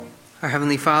Our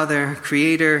Heavenly Father,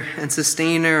 creator and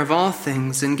sustainer of all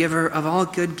things and giver of all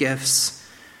good gifts,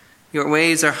 your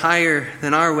ways are higher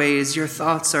than our ways. Your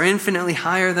thoughts are infinitely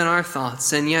higher than our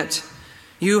thoughts. And yet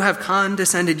you have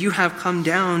condescended, you have come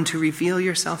down to reveal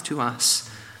yourself to us,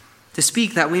 to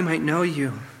speak that we might know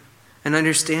you and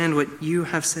understand what you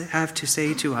have to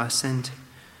say to us. And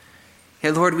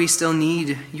yet, Lord, we still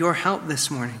need your help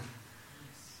this morning,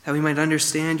 that we might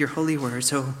understand your holy word.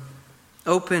 So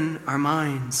open our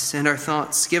minds and our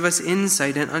thoughts. Give us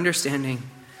insight and understanding,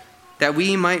 that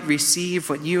we might receive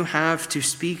what you have to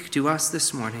speak to us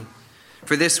this morning.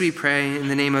 For this we pray in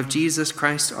the name of Jesus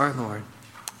Christ our Lord.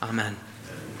 Amen.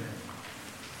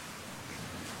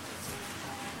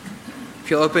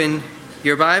 If you'll open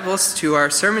your Bibles to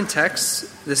our sermon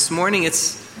text this morning,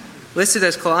 it's listed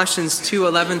as Colossians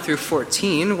 2:11 through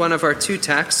 14, one of our two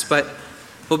texts, but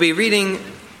we'll be reading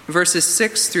verses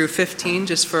 6 through 15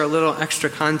 just for a little extra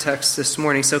context this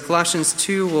morning. So Colossians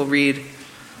 2 will read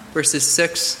verses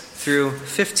 6 through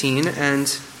 15,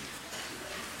 and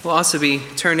we'll also be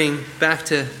turning back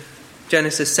to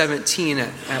Genesis 17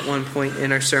 at one point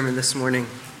in our sermon this morning.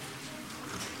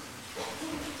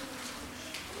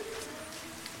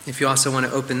 If you also want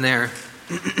to open there.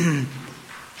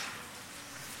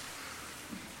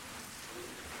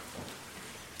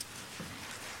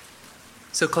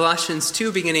 So Colossians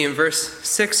 2, beginning in verse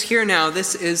 6, hear now,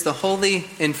 this is the holy,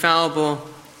 infallible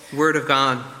Word of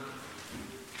God.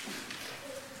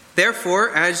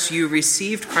 Therefore, as you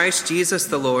received Christ Jesus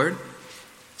the Lord,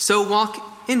 so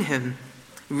walk in him,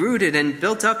 rooted and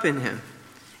built up in him,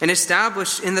 and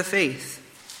established in the faith,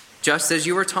 just as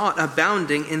you were taught,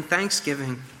 abounding in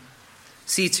thanksgiving.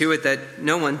 See to it that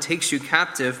no one takes you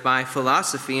captive by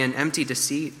philosophy and empty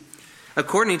deceit,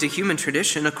 according to human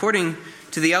tradition, according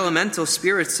to the elemental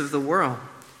spirits of the world,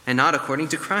 and not according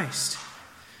to Christ.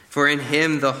 For in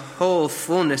him the whole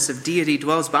fullness of deity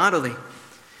dwells bodily,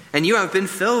 and you have been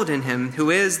filled in him, who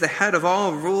is the head of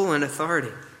all rule and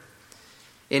authority.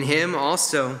 In him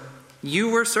also you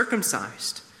were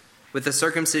circumcised, with the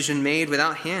circumcision made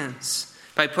without hands,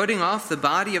 by putting off the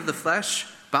body of the flesh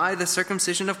by the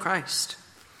circumcision of Christ,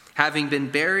 having been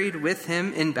buried with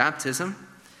him in baptism,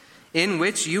 in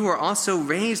which you were also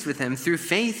raised with him through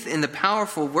faith in the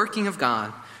powerful working of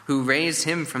God, who raised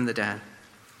him from the dead.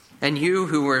 And you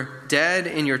who were dead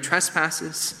in your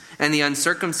trespasses and the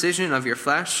uncircumcision of your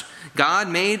flesh, God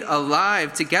made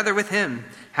alive together with him,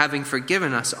 having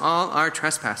forgiven us all our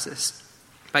trespasses,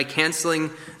 by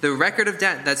canceling the record of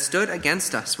debt that stood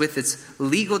against us with its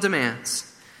legal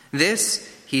demands. This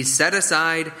he set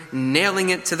aside,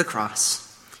 nailing it to the cross.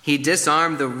 He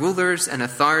disarmed the rulers and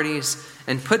authorities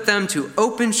and put them to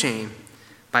open shame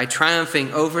by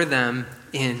triumphing over them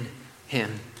in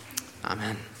him.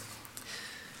 Amen.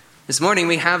 This morning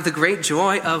we have the great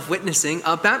joy of witnessing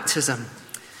a baptism.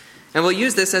 And we'll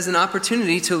use this as an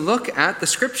opportunity to look at the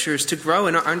scriptures to grow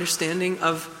in our understanding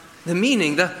of the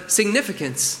meaning, the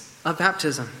significance of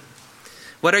baptism.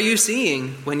 What are you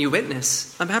seeing when you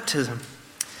witness a baptism?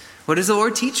 What is the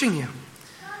Lord teaching you?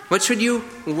 What should you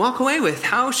walk away with?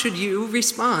 How should you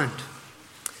respond?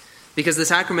 Because the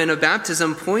sacrament of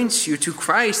baptism points you to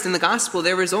Christ in the gospel,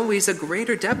 there is always a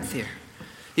greater depth here.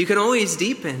 You can always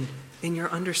deepen in your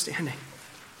understanding.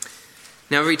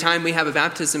 Now, every time we have a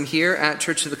baptism here at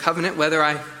Church of the Covenant, whether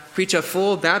I preach a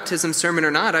full baptism sermon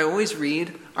or not, I always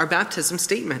read our baptism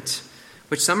statement,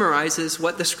 which summarizes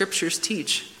what the scriptures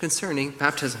teach concerning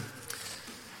baptism.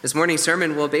 This morning's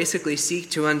sermon will basically seek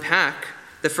to unpack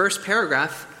the first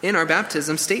paragraph in our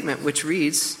baptism statement, which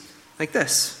reads like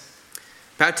this.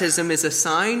 Baptism is a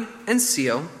sign and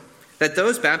seal that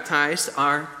those baptized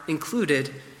are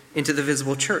included into the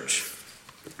visible church.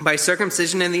 By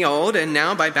circumcision in the old and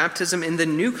now by baptism in the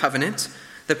new covenant,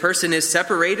 the person is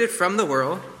separated from the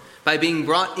world by being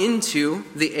brought into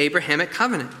the Abrahamic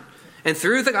covenant, and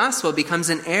through the gospel becomes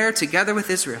an heir together with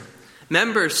Israel,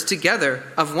 members together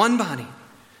of one body,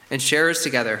 and sharers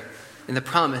together in the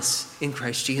promise in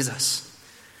Christ Jesus.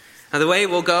 Now, the way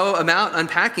we'll go about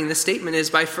unpacking this statement is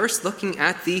by first looking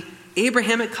at the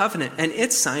Abrahamic covenant and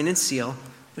its sign and seal,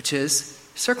 which is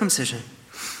circumcision.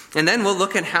 And then we'll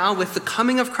look at how, with the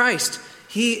coming of Christ,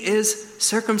 he is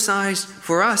circumcised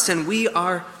for us, and we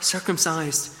are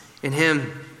circumcised in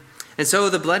him. And so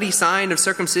the bloody sign of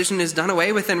circumcision is done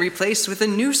away with and replaced with a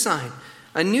new sign,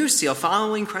 a new seal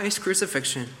following Christ's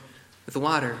crucifixion with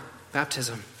water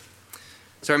baptism.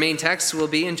 So our main text will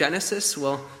be in Genesis.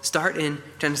 We'll start in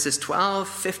Genesis 12,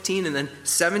 15, and then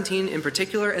 17 in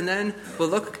particular, and then we'll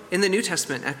look in the New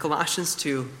Testament at Colossians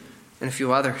 2 and a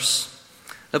few others.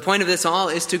 The point of this all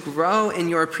is to grow in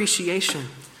your appreciation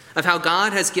of how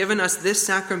God has given us this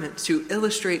sacrament to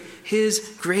illustrate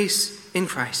his grace in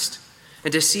Christ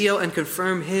and to seal and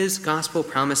confirm his gospel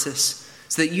promises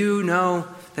so that you know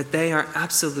that they are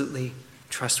absolutely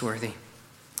trustworthy.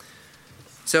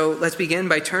 So let's begin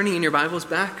by turning in your Bibles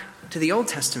back to the Old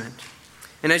Testament.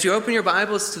 And as you open your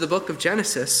Bibles to the book of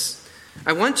Genesis,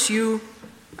 I want to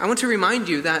remind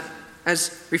you that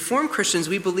as Reformed Christians,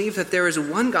 we believe that there is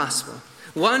one gospel,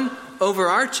 one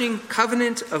overarching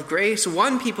covenant of grace,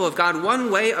 one people of God,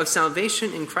 one way of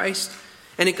salvation in Christ,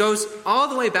 and it goes all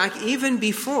the way back even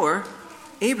before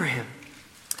Abraham.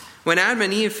 When Adam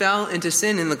and Eve fell into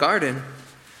sin in the garden,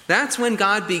 that's when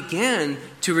God began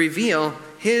to reveal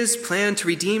his plan to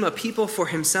redeem a people for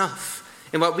himself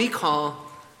in what we call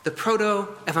the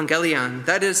proto-evangelion.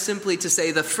 That is simply to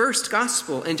say the first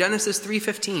gospel in Genesis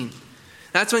 3:15.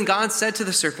 That's when God said to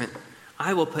the serpent,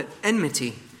 I will put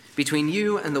enmity between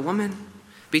you and the woman,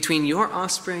 between your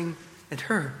offspring and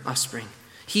her offspring.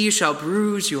 He shall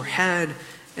bruise your head,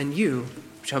 and you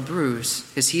shall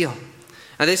bruise his heel.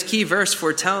 Now this key verse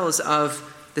foretells of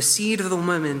the seed of the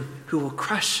woman who will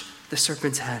crush the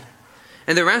serpent's head.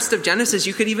 And the rest of Genesis,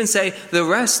 you could even say the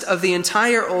rest of the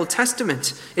entire Old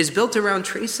Testament, is built around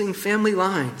tracing family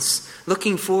lines,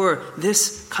 looking for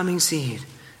this coming seed,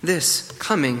 this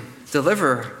coming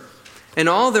deliverer. And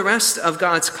all the rest of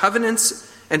God's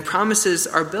covenants and promises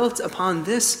are built upon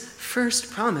this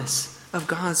first promise of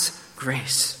God's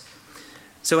grace.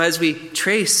 So as we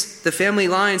trace the family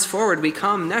lines forward, we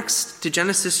come next to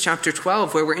Genesis chapter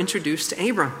 12, where we're introduced to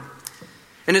Abram.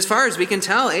 And as far as we can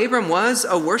tell, Abram was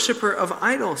a worshiper of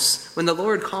idols when the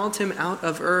Lord called him out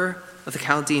of Ur of the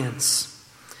Chaldeans.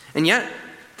 And yet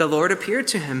the Lord appeared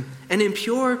to him, and in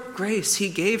pure grace he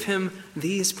gave him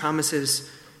these promises.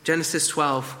 Genesis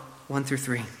 12, 1 through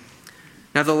 3.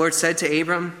 Now the Lord said to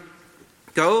Abram,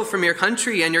 Go from your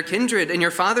country and your kindred and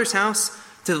your father's house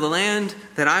to the land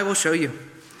that I will show you.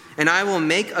 And I will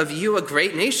make of you a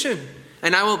great nation,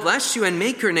 and I will bless you and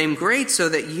make your name great so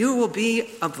that you will be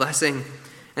a blessing.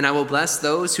 And I will bless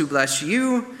those who bless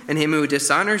you, and him who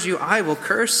dishonors you I will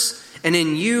curse, and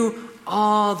in you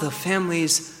all the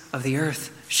families of the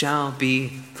earth shall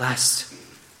be blessed.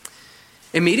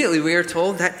 Immediately we are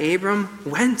told that Abram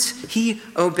went, he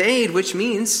obeyed, which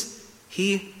means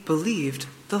he believed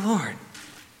the Lord.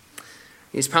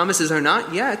 These promises are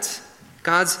not yet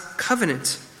God's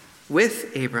covenant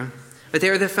with Abram, but they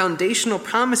are the foundational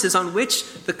promises on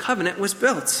which the covenant was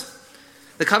built.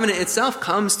 The covenant itself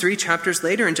comes 3 chapters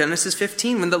later in Genesis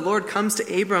 15 when the Lord comes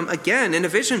to Abram again in a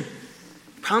vision,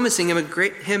 promising him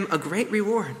a great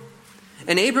reward.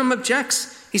 And Abram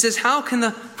objects. He says, how can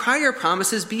the prior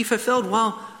promises be fulfilled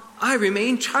while I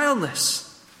remain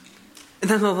childless? And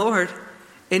then the Lord,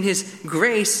 in his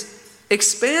grace,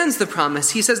 expands the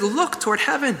promise. He says, look toward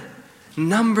heaven,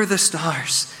 number the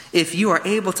stars. If you are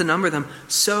able to number them,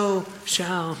 so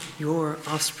shall your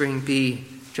offspring be.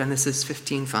 Genesis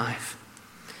 15:5.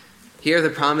 Here the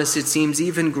promise, it seems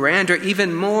even grander,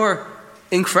 even more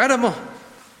incredible.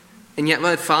 And yet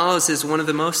what follows is one of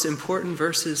the most important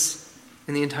verses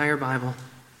in the entire Bible.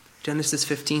 Genesis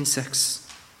 15:6.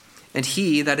 And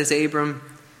he, that is Abram,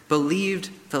 believed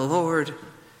the Lord,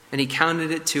 and he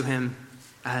counted it to him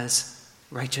as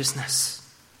righteousness.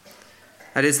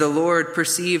 That is, the Lord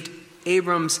perceived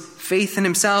Abram's faith in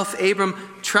himself. Abram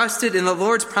trusted in the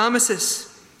Lord's promises,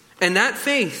 and that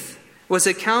faith was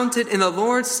accounted in the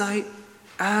Lord's sight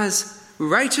as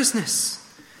righteousness.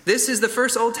 This is the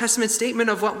first Old Testament statement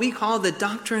of what we call the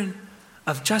doctrine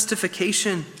of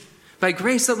justification. By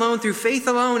grace alone, through faith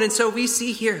alone. And so we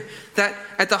see here that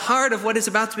at the heart of what is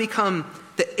about to become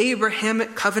the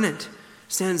Abrahamic covenant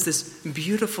stands this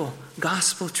beautiful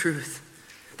gospel truth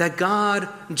that God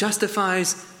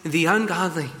justifies the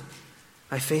ungodly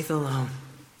by faith alone.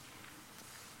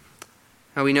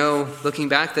 Now we know, looking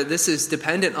back, that this is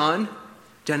dependent on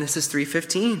Genesis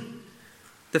 3:15,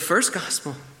 the first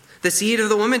gospel, the seed of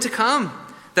the woman to come,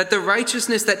 that the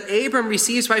righteousness that Abram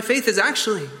receives by faith is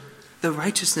actually the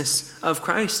righteousness of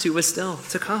Christ who was still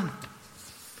to come.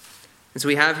 And so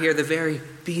we have here the very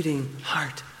beating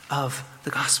heart of the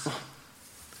gospel.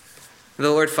 The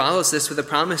Lord follows this with a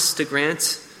promise to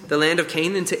grant the land of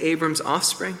Canaan to Abram's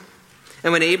offspring.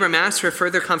 And when Abram asks for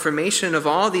further confirmation of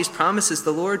all these promises,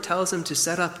 the Lord tells him to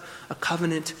set up a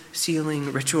covenant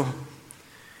sealing ritual.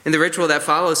 In the ritual that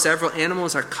follows, several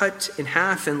animals are cut in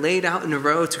half and laid out in a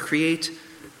row to create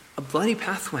a bloody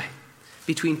pathway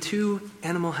between two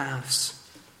animal halves.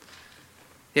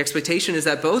 The expectation is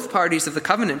that both parties of the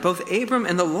covenant, both Abram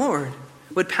and the Lord,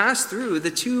 would pass through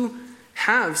the two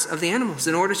halves of the animals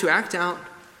in order to act out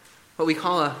what we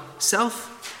call a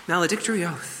self-maledictory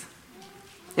oath.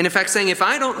 In effect saying, if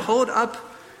I don't hold up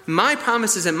my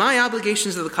promises and my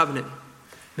obligations of the covenant,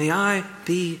 may I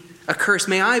be accursed.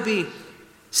 May I be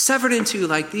severed into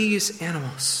like these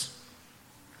animals.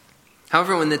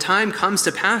 However, when the time comes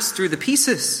to pass through the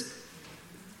pieces,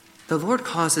 the Lord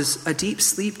causes a deep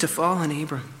sleep to fall on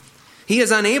Abram. He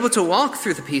is unable to walk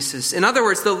through the pieces. In other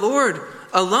words, the Lord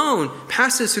alone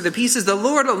passes through the pieces. The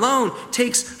Lord alone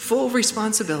takes full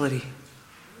responsibility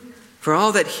for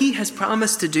all that he has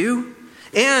promised to do.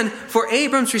 And for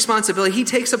Abram's responsibility, he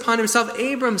takes upon himself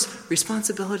Abram's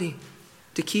responsibility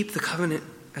to keep the covenant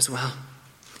as well.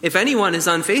 If anyone is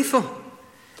unfaithful,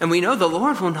 and we know the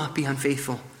Lord will not be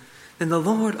unfaithful, then the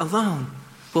Lord alone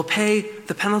will pay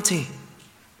the penalty.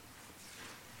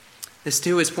 This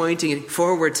too is pointing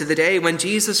forward to the day when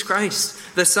Jesus Christ,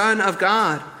 the Son of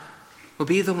God, will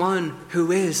be the one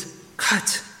who is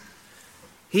cut.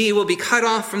 He will be cut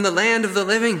off from the land of the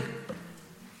living.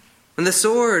 When the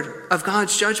sword of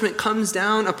God's judgment comes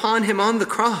down upon him on the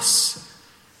cross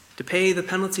to pay the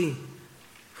penalty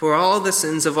for all the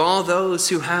sins of all those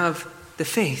who have the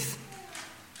faith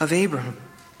of Abraham.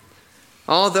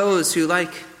 All those who,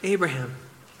 like Abraham,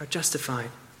 are justified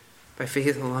by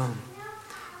faith alone.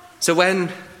 So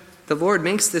when the Lord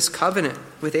makes this covenant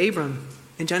with Abram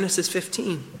in Genesis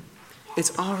 15,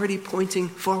 it's already pointing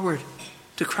forward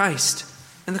to Christ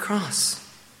and the cross.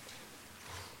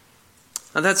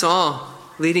 Now that's all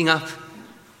leading up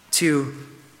to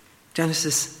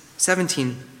Genesis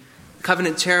 17. The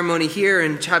covenant ceremony here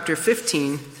in chapter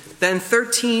 15. Then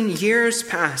 13 years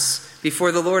pass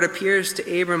before the Lord appears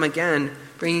to Abram again,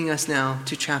 bringing us now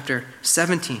to chapter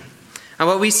 17. And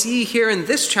what we see here in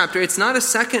this chapter, it's not a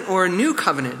second or a new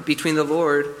covenant between the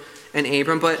Lord and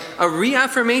Abram, but a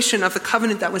reaffirmation of the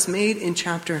covenant that was made in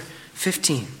chapter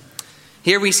 15.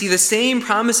 Here we see the same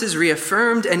promises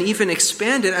reaffirmed and even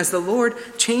expanded as the Lord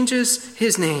changes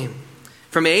his name.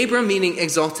 From Abram, meaning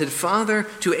exalted father,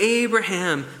 to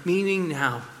Abraham, meaning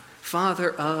now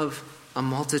father of a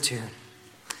multitude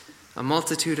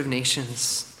of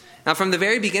nations. Now, from the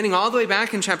very beginning, all the way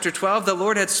back in chapter 12, the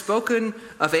Lord had spoken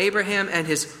of Abraham and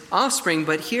his offspring,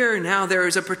 but here now there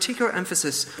is a particular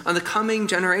emphasis on the coming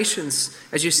generations,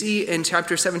 as you see in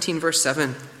chapter 17, verse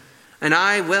 7. And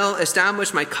I will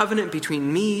establish my covenant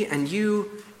between me and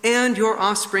you and your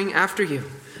offspring after you,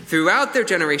 throughout their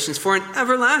generations, for an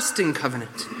everlasting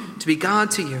covenant, to be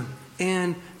God to you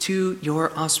and to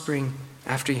your offspring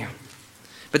after you.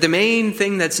 But the main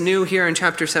thing that's new here in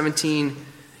chapter 17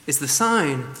 is the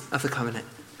sign of the covenant,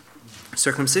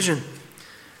 circumcision.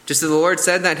 Just as the Lord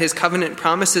said that his covenant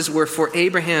promises were for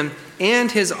Abraham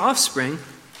and his offspring,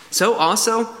 so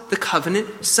also the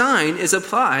covenant sign is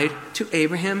applied to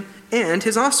Abraham and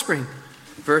his offspring.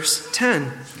 Verse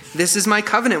 10, this is my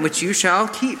covenant which you shall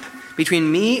keep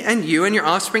between me and you and your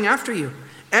offspring after you.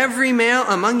 Every male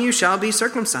among you shall be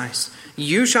circumcised.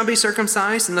 You shall be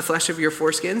circumcised in the flesh of your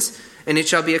foreskins, and it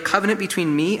shall be a covenant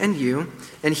between me and you,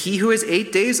 and he who is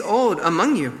 8 days old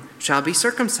among you shall be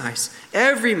circumcised.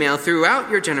 Every male throughout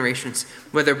your generations,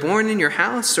 whether born in your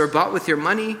house or bought with your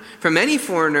money, from any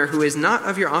foreigner who is not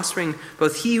of your offspring,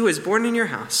 both he who is born in your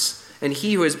house and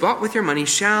he who is bought with your money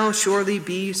shall surely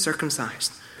be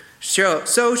circumcised.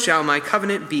 So shall my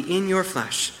covenant be in your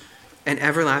flesh, an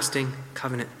everlasting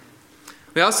covenant.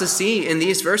 We also see in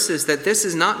these verses that this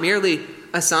is not merely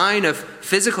a sign of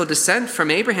physical descent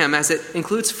from Abraham, as it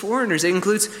includes foreigners, it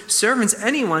includes servants,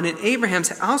 anyone in Abraham's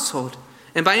household,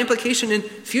 and by implication in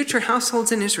future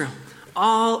households in Israel.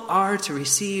 All are to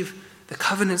receive the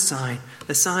covenant sign,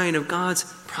 the sign of God's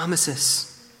promises.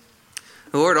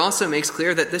 The Lord also makes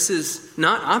clear that this is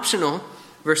not optional.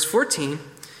 Verse 14,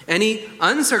 any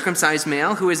uncircumcised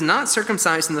male who is not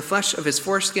circumcised in the flesh of his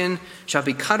foreskin shall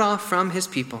be cut off from his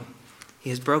people.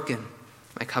 He has broken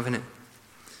my covenant.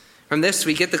 From this,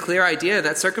 we get the clear idea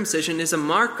that circumcision is a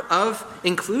mark of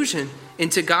inclusion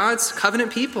into God's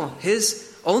covenant people,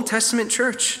 his Old Testament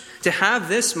church. To have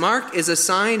this mark is a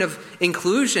sign of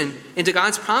inclusion into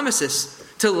God's promises.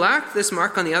 To lack this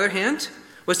mark, on the other hand,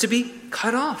 was to be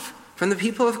cut off from the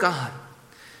people of God.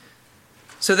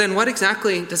 So then what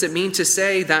exactly does it mean to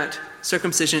say that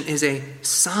circumcision is a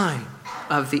sign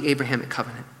of the Abrahamic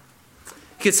covenant?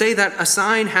 You could say that a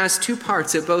sign has two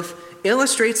parts. It both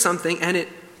illustrates something and it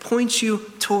points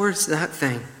you towards that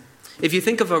thing. If you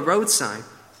think of a road sign,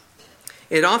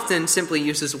 it often simply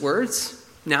uses words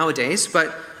nowadays,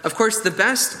 but of course the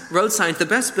best road signs, the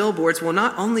best billboards will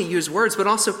not only use words, but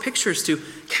also pictures to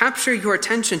capture your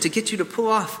attention, to get you to pull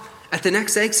off at the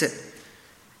next exit,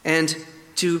 and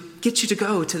to get you to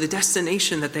go to the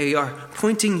destination that they are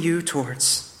pointing you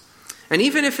towards. And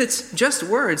even if it's just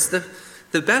words,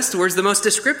 the best words, the most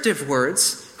descriptive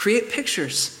words, create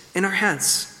pictures in our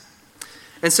heads.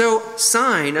 And so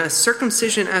a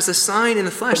circumcision as a sign in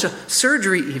the flesh, a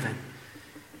surgery even,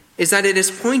 is that it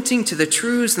is pointing to the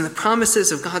truths and the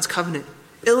promises of God's covenant,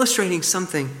 illustrating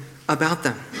something about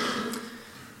them.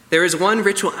 There is one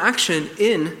ritual action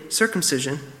in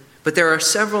circumcision, but there are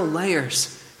several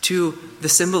layers to the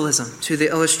symbolism, to the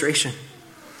illustration.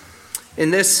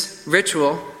 In this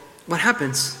ritual, what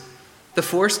happens? The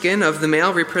foreskin of the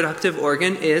male reproductive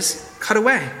organ is cut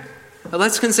away. Now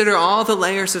let's consider all the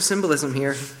layers of symbolism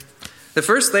here. The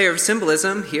first layer of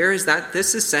symbolism here is that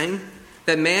this is saying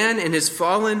that man in his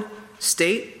fallen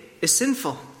state is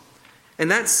sinful.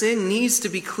 And that sin needs to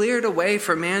be cleared away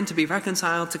for man to be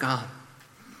reconciled to God.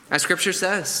 As Scripture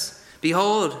says,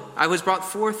 "Behold, I was brought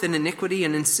forth in iniquity,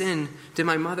 and in sin did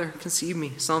my mother conceive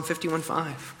me." Psalm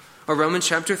 51:5. Or Romans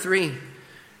chapter 3.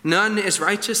 "None is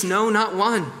righteous, no, not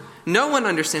one. No one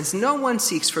understands, no one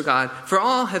seeks for God, for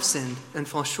all have sinned and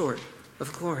fall short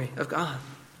of the glory of God."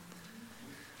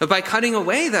 But by cutting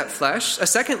away that flesh, a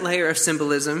second layer of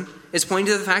symbolism is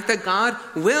pointing to the fact that God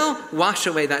will wash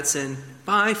away that sin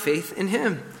by faith in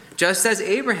him, just as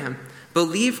Abraham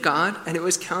believed God and it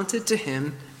was counted to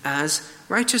him as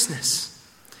righteousness.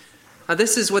 Now,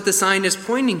 this is what the sign is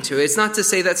pointing to. It's not to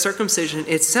say that circumcision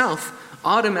itself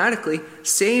automatically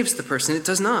saves the person. It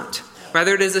does not.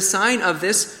 Rather, it is a sign of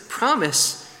this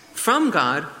promise from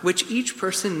God, which each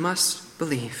person must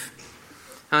believe.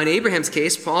 Now, in Abraham's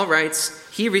case, Paul writes,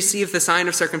 he received the sign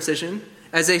of circumcision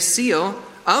as a seal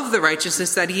of the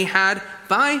righteousness that he had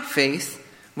by faith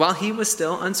while he was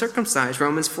still uncircumcised.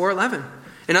 Romans 4:11.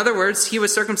 In other words, he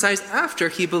was circumcised after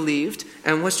he believed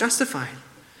and was justified.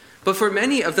 But for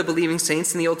many of the believing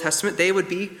saints in the Old Testament, they would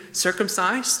be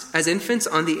circumcised as infants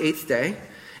on the 8th day,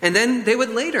 and then they would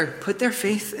later put their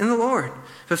faith in the Lord,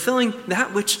 fulfilling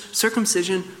that which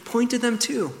circumcision pointed them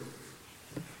to.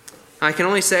 I can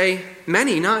only say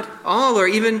many, not all, or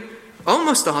even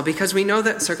almost all, because we know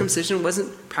that circumcision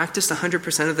wasn't practiced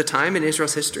 100% of the time in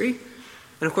Israel's history.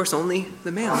 And of course, only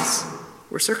the males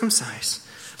were circumcised.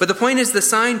 But the point is, the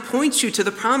sign points you to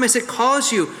the promise. It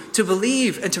calls you to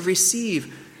believe and to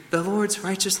receive the Lord's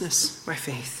righteousness by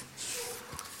faith.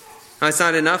 Now, it's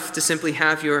not enough to simply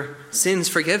have your sins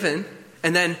forgiven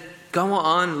and then go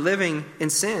on living in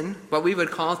sin, what we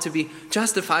would call to be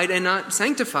justified and not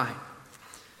sanctified.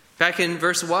 Back in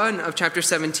verse 1 of chapter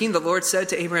 17, the Lord said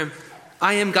to Abraham,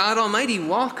 "I am God Almighty,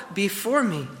 walk before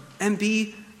me and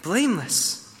be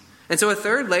blameless." And so a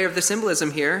third layer of the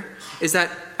symbolism here is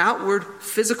that outward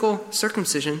physical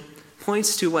circumcision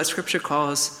points to what Scripture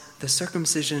calls the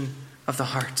circumcision of the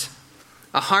heart.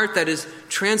 A heart that is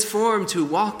transformed to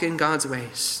walk in God's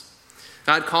ways.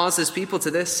 God calls his people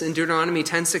to this in Deuteronomy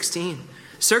 10:16.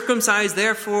 "Circumcise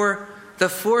therefore the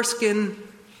foreskin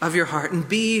of your heart and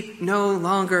be no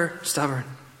longer stubborn."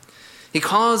 He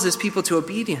calls his people to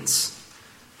obedience.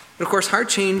 And of course, heart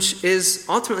change is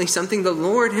ultimately something the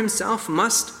Lord himself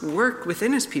must work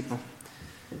within his people.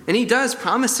 And he does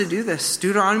promise to do this.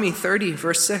 Deuteronomy 30,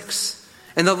 verse 6.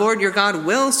 "And the Lord your God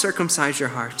will circumcise your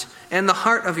heart and the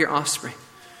heart of your offspring,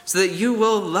 so that you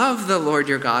will love the Lord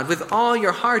your God with all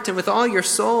your heart and with all your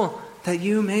soul, that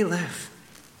you may live."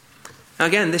 Now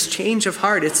again, this change of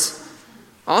heart, it's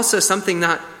also something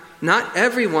that not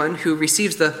everyone who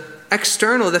receives the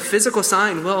external, the physical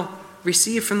sign will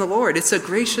receive from the Lord. It's a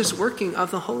gracious working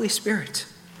of the Holy Spirit.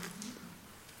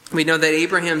 We know that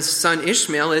Abraham's son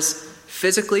Ishmael is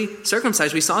physically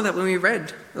circumcised. We saw that when we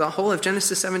read the whole of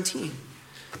Genesis 17.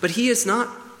 But he is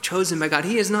not chosen by God.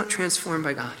 He is not transformed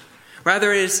by God.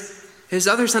 Rather, it is his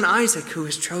other son Isaac who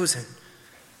is chosen.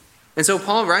 And so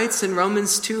Paul writes in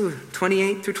Romans 2,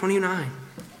 28 through 29,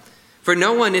 "For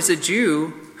no one is a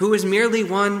Jew who is merely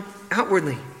one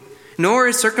outwardly, nor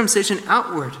is circumcision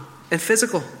outward and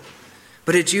physical.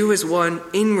 But a Jew is one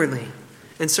inwardly,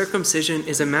 and circumcision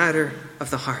is a matter of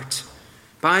the heart,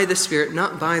 by the Spirit,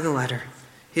 not by the letter.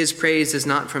 His praise is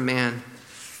not from man,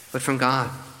 but from God."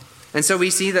 And so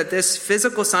we see that this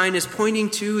physical sign is pointing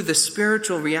to the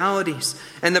spiritual realities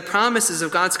and the promises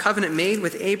of God's covenant made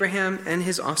with Abraham and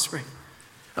his offspring.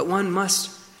 That one must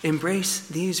embrace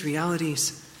these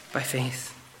realities by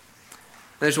faith.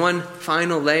 There's one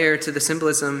final layer to the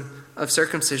symbolism of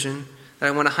circumcision that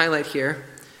I want to highlight here.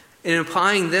 In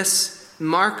applying this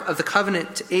mark of the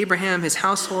covenant to Abraham, his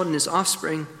household, and his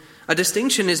offspring, a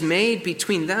distinction is made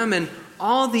between them and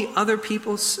all the other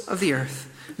peoples of the earth.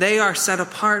 They are set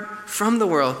apart from the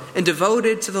world and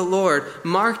devoted to the Lord,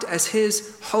 marked as his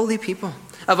holy people.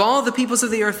 Of all the peoples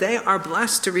of the earth, they are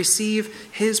blessed to receive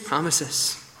his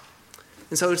promises.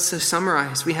 And so to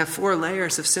summarize, we have 4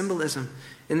 layers of symbolism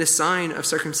in the sign of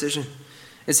circumcision.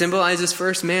 It symbolizes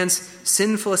first man's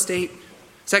sinful estate.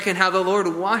 Second, how the Lord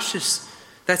washes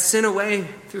that sin away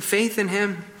through faith in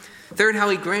him. Third, how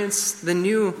he grants the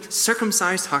new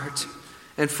circumcised heart.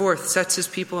 And fourth, sets his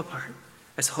people apart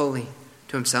as holy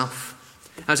to himself.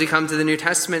 As we come to the New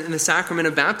Testament and the sacrament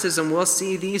of baptism, we'll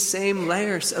see these same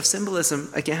layers of symbolism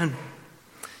again.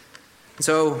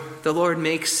 So the Lord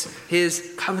makes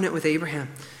his covenant with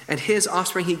Abraham, and his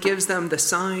offspring, he gives them the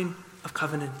sign of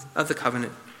the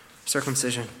covenant,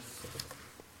 circumcision.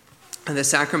 And the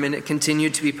sacrament, it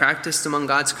continued to be practiced among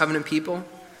God's covenant people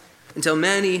until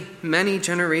many, many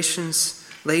generations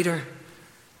later,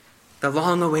 the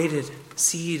long-awaited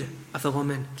seed of the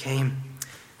woman came.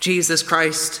 Jesus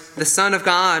Christ, the Son of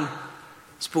God,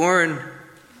 was born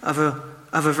of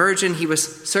a virgin. He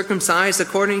was circumcised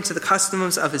according to the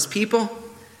customs of his people,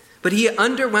 but he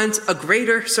underwent a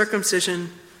greater circumcision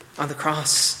on the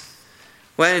cross,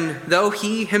 when, though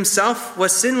he himself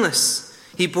was sinless,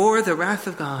 he bore the wrath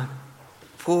of God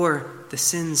for the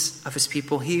sins of his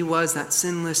people. He was that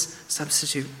sinless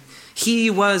substitute. He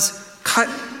was cut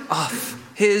off.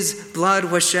 His blood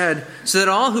was shed so that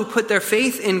all who put their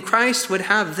faith in Christ would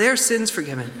have their sins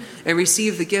forgiven and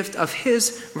receive the gift of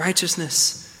his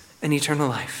righteousness and eternal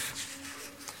life.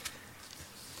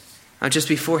 Now, just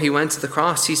before he went to the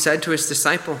cross, he said to his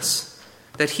disciples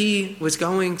that he was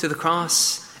going to the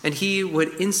cross and he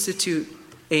would institute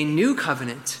a new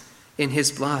covenant in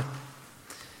his blood.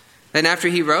 And after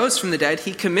he rose from the dead,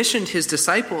 he commissioned his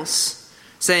disciples,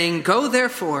 saying, "Go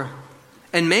therefore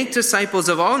and make disciples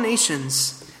of all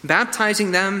nations,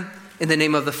 baptizing them in the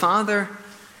name of the Father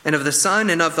and of the Son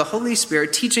and of the Holy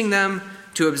Spirit, teaching them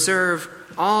to observe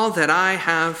all that I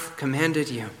have commanded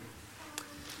you."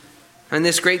 And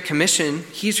this great commission,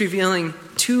 he's revealing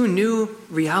two new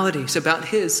realities about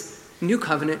his new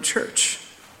covenant church.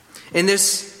 In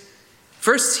this,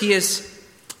 first, he is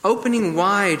opening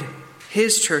wide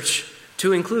his church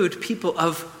to include people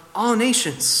of all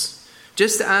nations.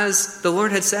 Just as the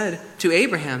Lord had said to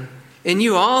Abraham, "In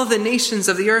you all the nations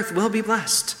of the earth will be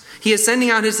blessed." He is sending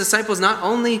out his disciples not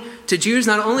only to Jews,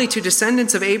 not only to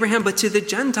descendants of Abraham, but to the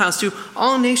Gentiles, to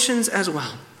all nations as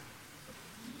well.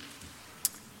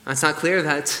 It's not clear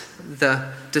that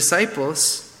the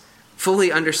disciples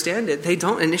fully understand it. They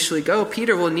don't initially go.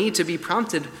 Peter will need to be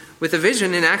prompted with a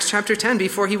vision in Acts chapter 10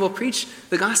 before he will preach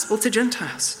the gospel to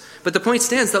Gentiles. But the point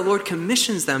stands, the Lord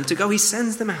commissions them to go. He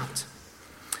sends them out.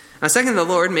 Now, second, the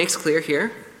Lord makes clear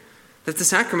here that the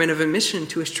sacrament of admission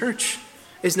to his church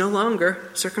is no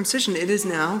longer circumcision. It is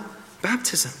now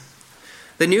baptism.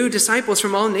 The new disciples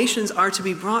from all nations are to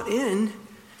be brought in,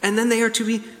 and then they are to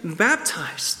be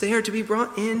baptized. They are to be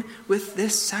brought in with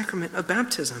this sacrament of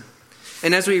baptism.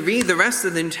 And as we read the rest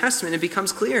of the New Testament, it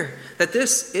becomes clear that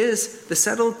this is the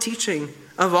settled teaching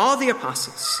of all the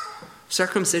apostles.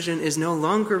 Circumcision is no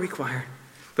longer required,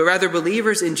 but rather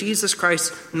believers in Jesus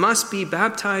Christ must be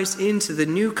baptized into the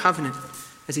new covenant,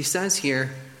 as he says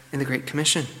here in the Great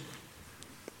Commission.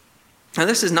 Now,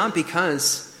 this is not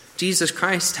because Jesus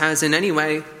Christ has in any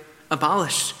way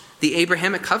abolished the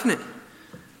Abrahamic covenant,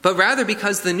 but rather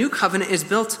because the new covenant is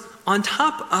built on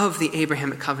top of the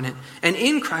Abrahamic covenant. And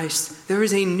in Christ, there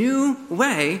is a new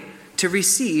way to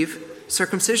receive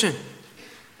circumcision.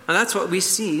 Now, that's what we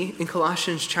see in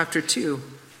Colossians chapter 2,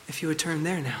 if you would turn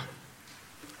there now.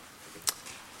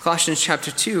 Colossians chapter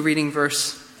 2, reading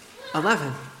verse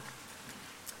 11.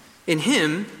 "In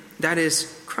him," that is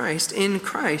Christ, "in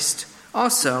Christ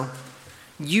also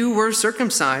you were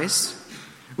circumcised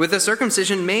with a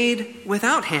circumcision made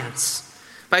without hands,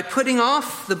 by putting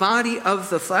off the body of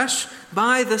the flesh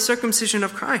by the circumcision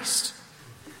of Christ,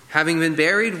 having been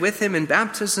buried with him in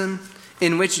baptism,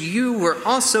 in which you were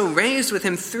also raised with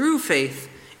him through faith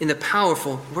in the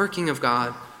powerful working of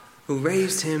God, who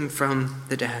raised him from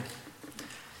the dead."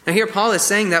 Now here Paul is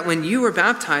saying that when you were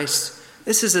baptized,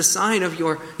 this is a sign of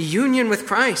your union with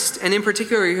Christ, and in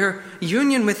particular your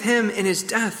union with him in his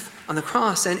death on the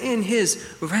cross and in his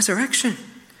resurrection.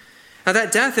 Now,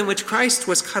 that death in which Christ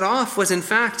was cut off was in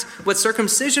fact what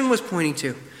circumcision was pointing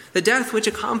to, the death which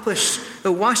accomplished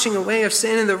the washing away of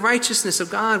sin and the righteousness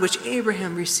of God, which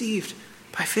Abraham received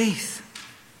by faith.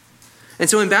 And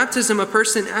so in baptism, a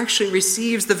person actually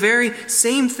receives the very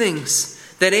same things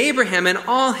that Abraham and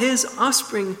all his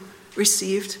offspring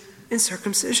received in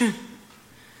circumcision.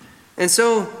 And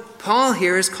so Paul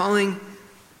here is calling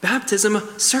baptism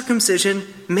a circumcision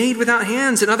made without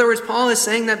hands. In other words, Paul is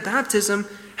saying that baptism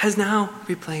has now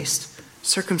replaced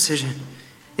circumcision.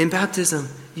 In baptism,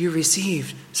 you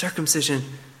received circumcision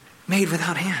made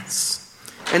without hands.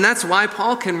 And that's why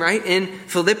Paul can write in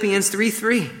Philippians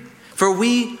 3:3, "For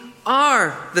we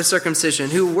are the circumcision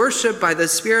who worship by the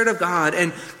Spirit of God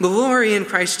and glory in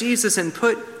Christ Jesus and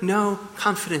put no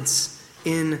confidence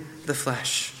in the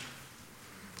flesh."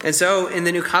 And so in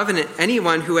the new covenant,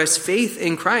 anyone who has faith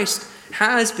in Christ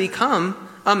has become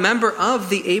a member of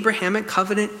the Abrahamic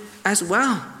covenant as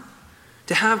well.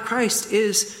 To have Christ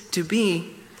is to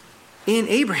be in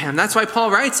Abraham. That's why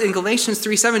Paul writes in Galatians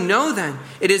 3:7, "Know then,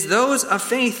 it is those of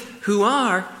faith who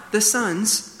are the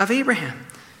sons of Abraham."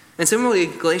 And similarly,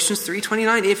 Galatians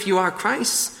 3:29, "If you are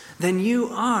Christ, then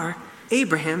you are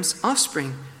Abraham's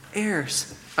offspring, heirs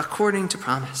according to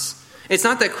promise." It's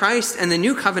not that Christ and the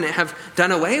new covenant have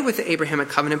done away with the Abrahamic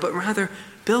covenant, but rather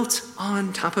built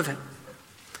on top of it.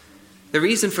 The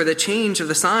reason for the change of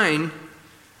the sign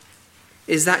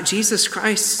is that Jesus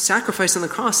Christ's sacrifice on the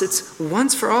cross, it's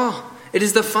once for all. It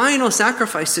is the final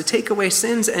sacrifice to take away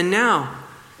sins. And now,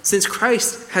 since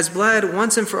Christ has bled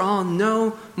once and for all,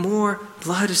 no more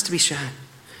blood is to be shed.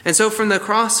 And so from the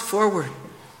cross forward,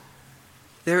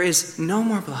 there is no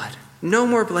more blood, no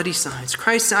more bloody signs.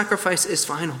 Christ's sacrifice is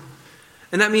final.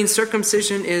 And that means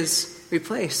circumcision is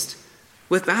replaced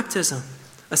with baptism,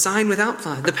 a sign without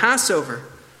blood. The Passover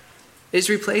is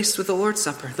replaced with the Lord's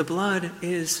Supper. The blood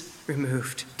is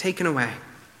removed, taken away.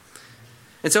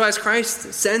 And so as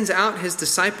Christ sends out his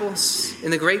disciples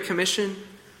in the Great Commission,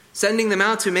 sending them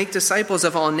out to make disciples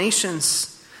of all nations,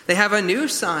 they have a new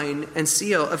sign and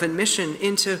seal of admission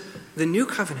into the new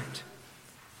covenant.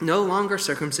 No longer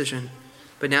circumcision,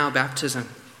 but now baptism.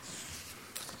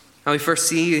 Now we first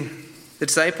see the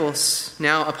disciples,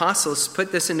 now apostles,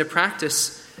 put this into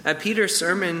practice at Peter's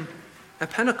sermon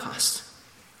at Pentecost.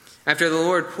 After the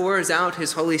Lord pours out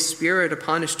his Holy Spirit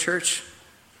upon his church,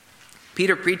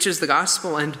 Peter preaches the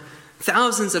gospel, and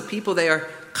thousands of people, they are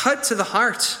cut to the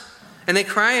heart, and they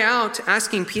cry out,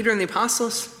 asking Peter and the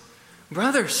apostles,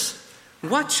 "Brothers,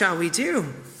 what shall we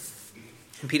do?"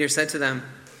 And Peter said to them,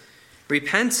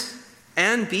 "Repent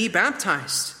and be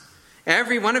baptized,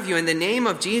 every one of you, in the name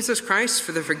of Jesus Christ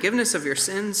for the forgiveness of your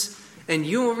sins, and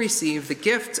you will receive the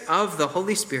gift of the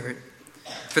Holy Spirit.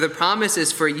 For the promise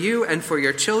is for you and for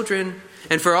your children,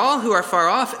 and for all who are far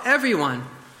off, everyone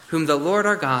whom the Lord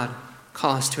our God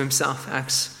calls to himself."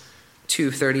 Acts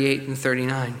 2:38 and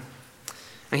 39.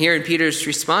 And here in Peter's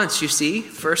response, you see,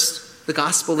 first, the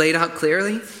gospel laid out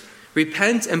clearly.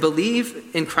 Repent and believe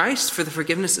in Christ for the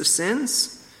forgiveness of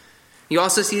sins. You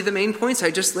also see the main points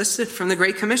I just listed from the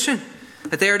Great Commission,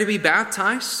 that they are to be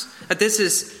baptized, that this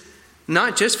is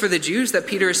not just for the Jews that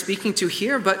Peter is speaking to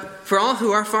here, but for all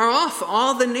who are far off.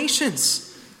 All the nations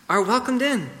are welcomed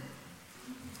in.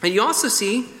 And you also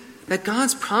see that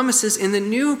God's promises in the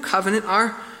new covenant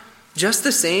are just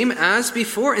the same as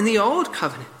before in the old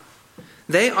covenant.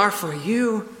 They are for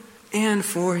you and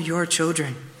for your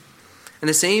children. And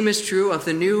the same is true of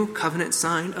the new covenant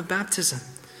sign of baptism,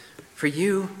 for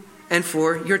you and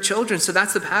for your children. So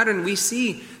that's the pattern we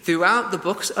see throughout the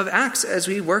books of Acts as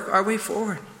we work our way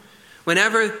forward.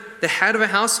 Whenever the head of a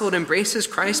household embraces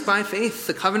Christ by faith,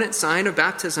 the covenant sign of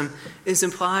baptism is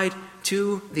implied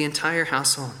to the entire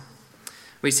household.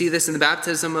 We see this in the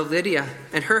baptism of Lydia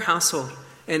and her household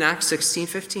in Acts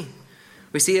 16:15.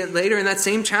 We see it later in that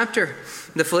same chapter.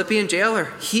 The Philippian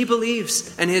jailer, he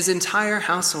believes, and his entire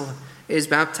household is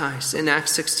baptized in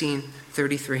Acts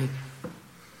 16:33.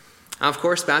 Now, of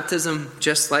course, baptism,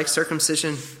 just like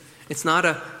circumcision, it's not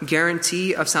a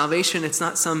guarantee of salvation. It's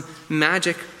not some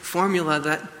magic formula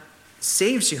that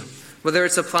saves you, whether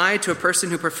it's applied to a person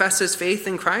who professes faith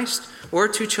in Christ or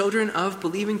to children of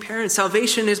believing parents.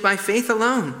 Salvation is by faith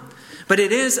alone, but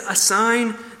it is a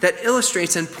sign that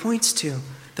illustrates and points to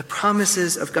the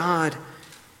promises of God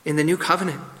in the new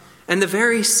covenant, and the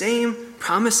very same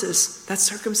promises that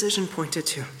circumcision pointed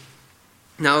to.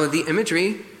 Now, the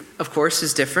imagery, of course,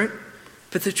 is different,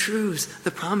 but the truths,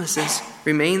 the promises,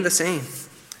 remain the same.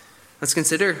 Let's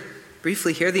consider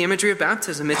briefly here the imagery of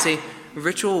baptism. It's a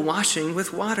ritual washing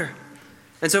with water.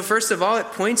 And so first of all,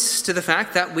 it points to the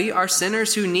fact that we are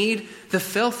sinners who need the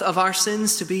filth of our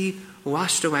sins to be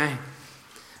washed away.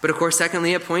 But of course,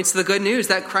 secondly, it points to the good news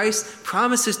that Christ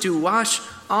promises to wash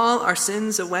all our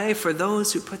sins away for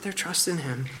those who put their trust in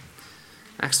him.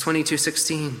 Acts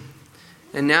 22:16.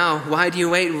 And now, why do you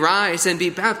wait? Rise and be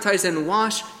baptized and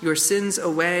wash your sins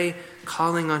away,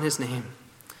 calling on his name.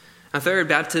 A third,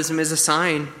 baptism is a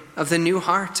sign of the new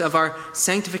heart, of our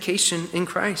sanctification in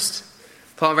Christ.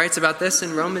 Paul writes about this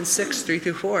in Romans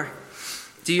 6:3-4.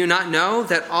 Do you not know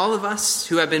that all of us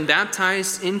who have been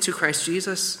baptized into Christ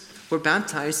Jesus were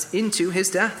baptized into his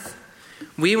death?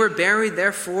 We were buried,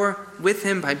 therefore, with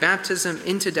him by baptism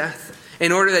into death,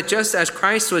 in order that just as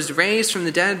Christ was raised from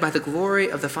the dead by the glory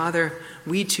of the Father,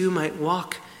 we too might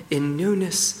walk in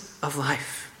newness of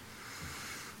life.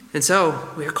 And so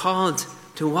we are called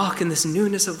to walk in this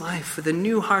newness of life with the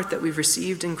new heart that we've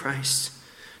received in Christ,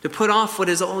 to put off what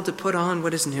is old, to put on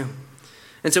what is new.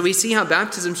 And so we see how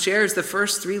baptism shares the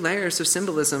first 3 layers of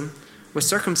symbolism with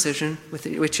circumcision,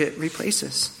 which it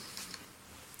replaces.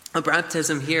 A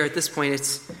baptism here at this point,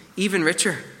 it's even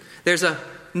richer. There's a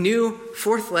new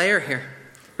 4th layer here,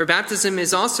 where baptism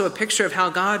is also a picture of how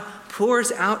God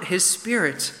pours out his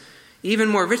Spirit even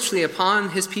more richly upon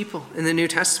his people in the New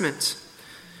Testament.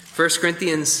 1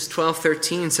 Corinthians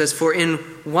 12:13 says, "For in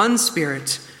one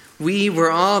Spirit we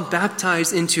were all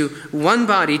baptized into one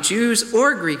body, Jews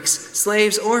or Greeks,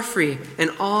 slaves or free,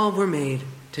 and all were made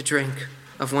to drink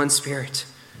of one Spirit."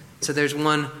 So there's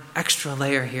one extra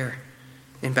layer here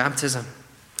in baptism.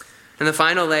 And the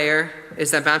final layer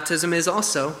is that baptism is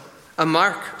also a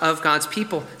mark of God's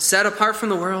people, set apart from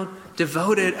the world,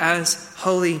 devoted as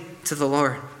holy to the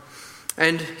Lord.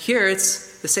 And here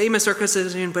it's the same as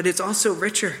circumcision, but it's also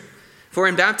richer. For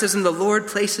in baptism, the Lord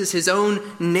places his own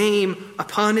name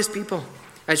upon his people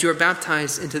as you are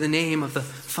baptized into the name of the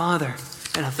Father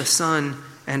and of the Son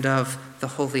and of the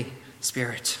Holy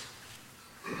Spirit.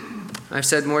 I've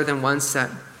said more than once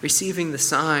that receiving the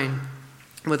sign,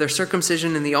 whether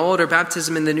circumcision in the old or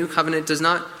baptism in the new covenant, does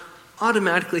not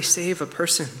automatically save a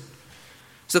person.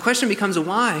 So the question becomes,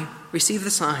 why receive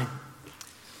the sign?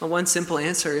 Well, one simple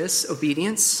answer is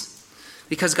obedience.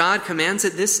 Because God commands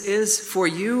it, this is for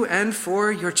you and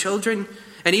for your children.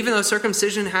 And even though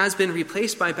circumcision has been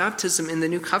replaced by baptism in the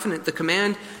new covenant, the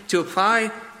command to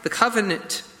apply the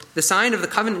covenant, the sign of the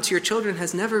covenant to your children,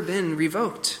 has never been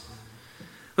revoked.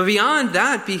 But beyond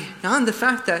that, beyond the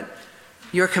fact that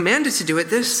you're commanded to do it,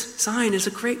 this sign is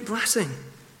a great blessing.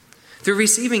 Through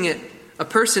receiving it, a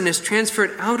person is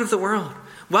transferred out of the world,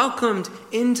 welcomed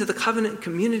into the covenant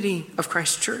community of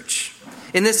Christ's church.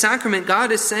 In this sacrament,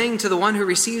 God is saying to the one who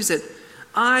receives it,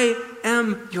 "I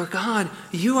am your God.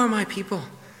 You are my people.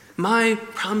 My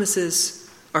promises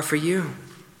are for you."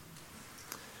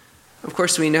 Of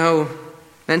course, we know,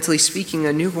 mentally speaking,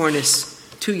 a newborn is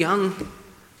too young,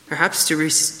 perhaps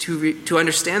to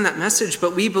understand that message,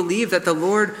 but we believe that the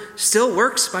Lord still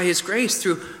works by his grace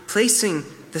through placing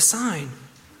the sign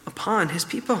upon his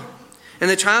people. And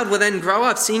the child will then grow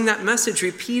up seeing that message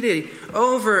repeated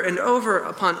over and over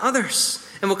upon others,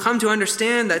 and will come to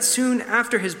understand that soon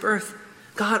after his birth,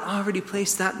 God already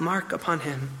placed that mark upon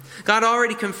him. God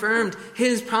already confirmed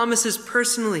his promises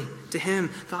personally to him.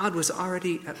 God was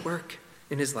already at work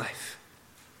in his life.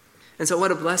 And so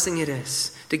what a blessing it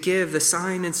is to give the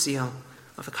sign and seal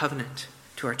of a covenant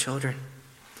to our children.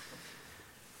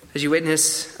 As you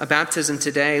witness a baptism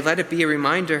today, let it be a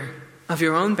reminder of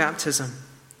your own baptism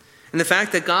and the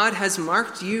fact that God has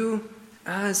marked you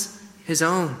as his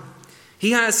own.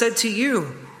 He has said to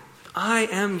you, "I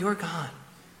am your God,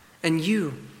 and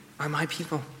you are my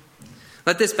people."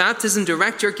 Let this baptism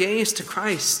direct your gaze to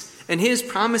Christ and his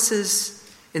promises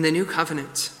in the new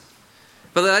covenant.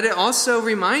 But let it also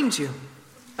remind you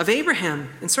of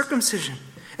Abraham and circumcision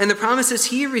and the promises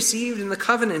he received in the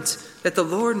covenant that the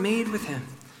Lord made with him,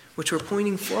 which were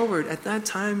pointing forward at that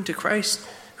time to Christ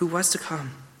who was to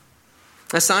come.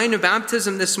 A sign of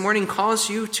baptism this morning calls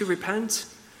you to repent,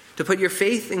 to put your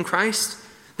faith in Christ,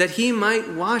 that he might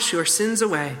wash your sins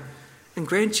away and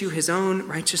grant you his own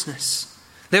righteousness.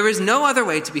 There is no other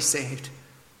way to be saved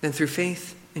than through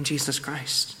faith in Jesus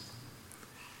Christ.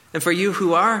 And for you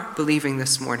who are believing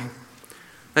this morning,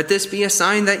 let this be a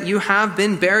sign that you have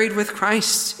been buried with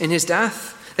Christ in his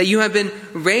death, that you have been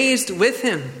raised with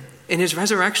him in his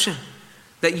resurrection,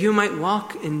 that you might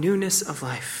walk in newness of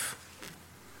life.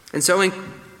 And so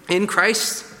in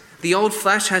Christ, the old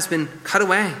flesh has been cut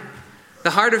away.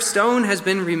 The heart of stone has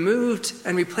been removed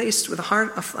and replaced with a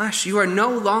heart of flesh. You are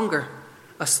no longer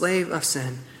a slave of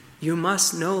sin. You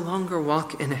must no longer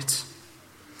walk in it.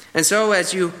 And so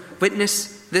as you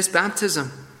witness this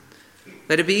baptism,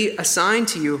 let it be a sign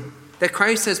to you that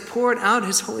Christ has poured out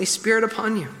his Holy Spirit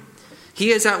upon you.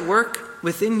 He is at work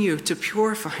within you to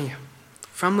purify you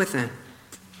from within.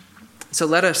 So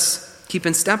let us keep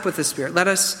in step with the Spirit. Let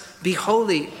us be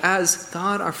holy as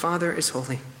God our Father is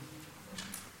holy.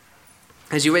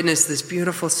 As you witness this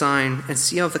beautiful sign and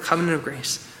seal of the covenant of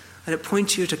grace, let it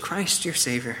point you to Christ your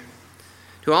Savior,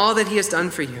 to all that he has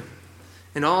done for you,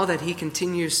 and all that he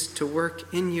continues to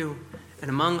work in you and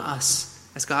among us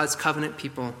as God's covenant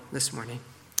people this morning.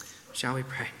 Shall we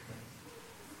pray?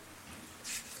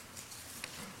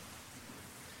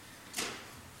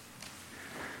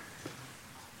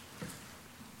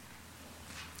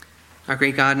 Our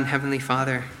great God and Heavenly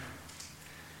Father,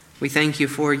 we thank you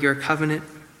for your covenant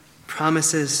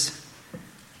promises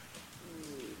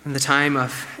from the time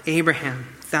of Abraham,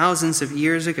 thousands of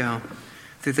years ago,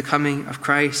 through the coming of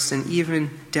Christ, and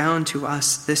even down to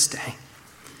us this day,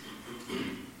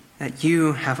 that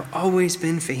you have always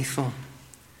been faithful.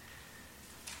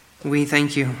 We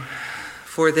thank you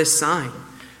for this sign,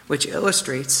 which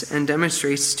illustrates and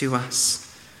demonstrates to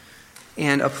us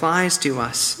and applies to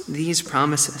us these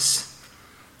promises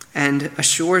and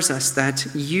assures us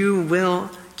that you will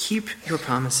keep your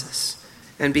promises.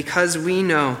 And because we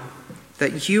know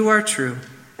that you are true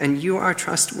and you are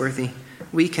trustworthy,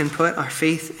 we can put our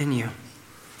faith in you.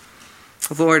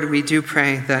 Lord, we do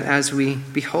pray that as we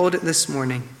behold it this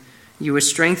morning, you would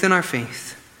strengthen our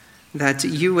faith, that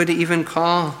you would even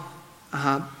call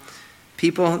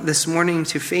people this morning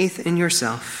to faith in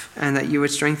yourself, and that you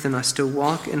would strengthen us to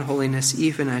walk in holiness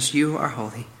even as you are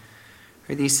holy.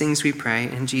 For these things we pray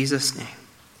in Jesus' name.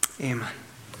 Amen.